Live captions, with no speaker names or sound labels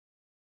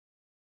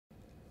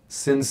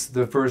Since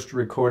the first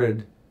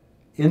recorded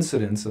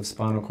incidence of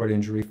spinal cord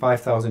injury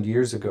 5,000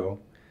 years ago,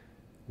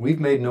 we've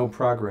made no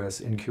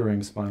progress in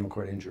curing spinal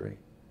cord injury.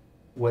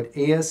 What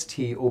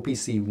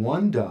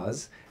AST-OPC1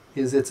 does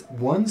is it's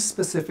one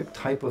specific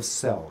type of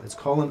cell. It's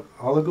called an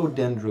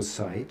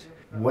oligodendrocyte.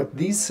 What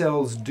these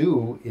cells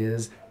do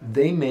is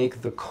they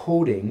make the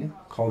coating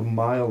called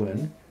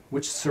myelin,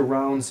 which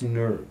surrounds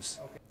nerves.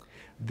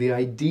 The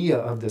idea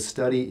of the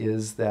study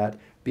is that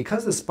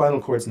because the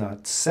spinal cord is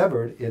not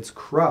severed, it's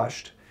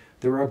crushed,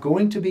 there are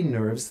going to be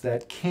nerves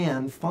that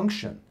can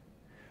function,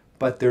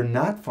 but they're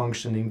not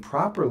functioning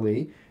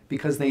properly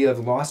because they have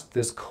lost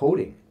this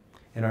coating,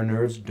 and our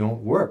nerves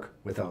don't work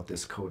without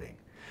this coating.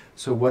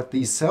 So what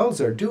these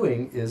cells are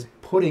doing is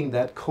putting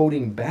that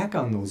coating back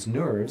on those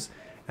nerves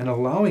and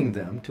allowing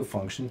them to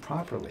function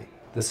properly.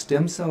 The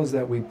stem cells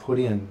that we put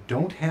in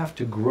don't have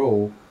to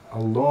grow a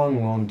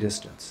long, long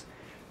distance.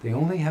 They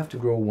only have to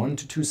grow 1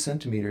 to 2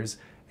 centimeters,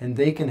 and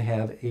they can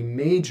have a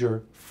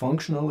major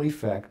functional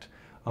effect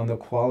on the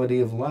quality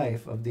of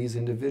life of these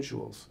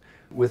individuals.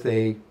 With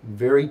a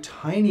very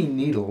tiny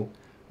needle,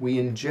 we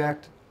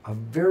inject a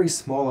very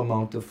small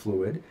amount of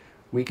fluid.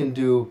 We can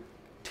do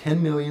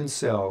 10 million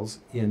cells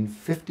in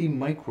 50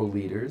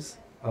 microliters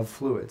of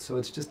fluid. So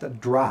it's just a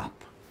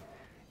drop.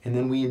 And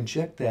then we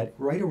inject that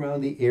right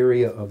around the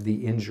area of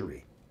the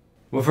injury.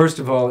 Well, first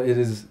of all, it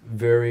is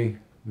very,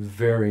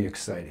 very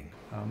exciting.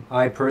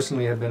 I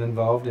personally have been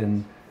involved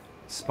in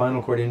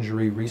spinal cord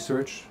injury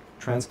research,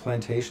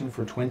 transplantation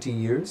for 20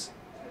 years.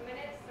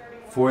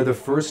 For the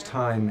first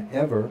time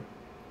ever,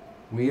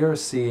 we are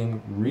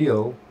seeing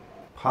real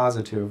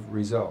positive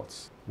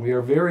results. We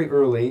are very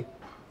early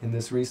in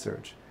this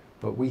research,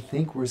 but we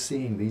think we're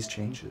seeing these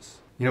changes.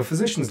 You know,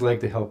 physicians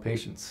like to help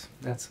patients.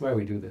 That's why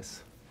we do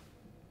this.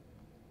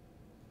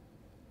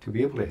 To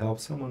be able to help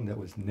someone that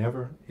was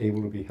never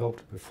able to be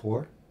helped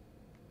before,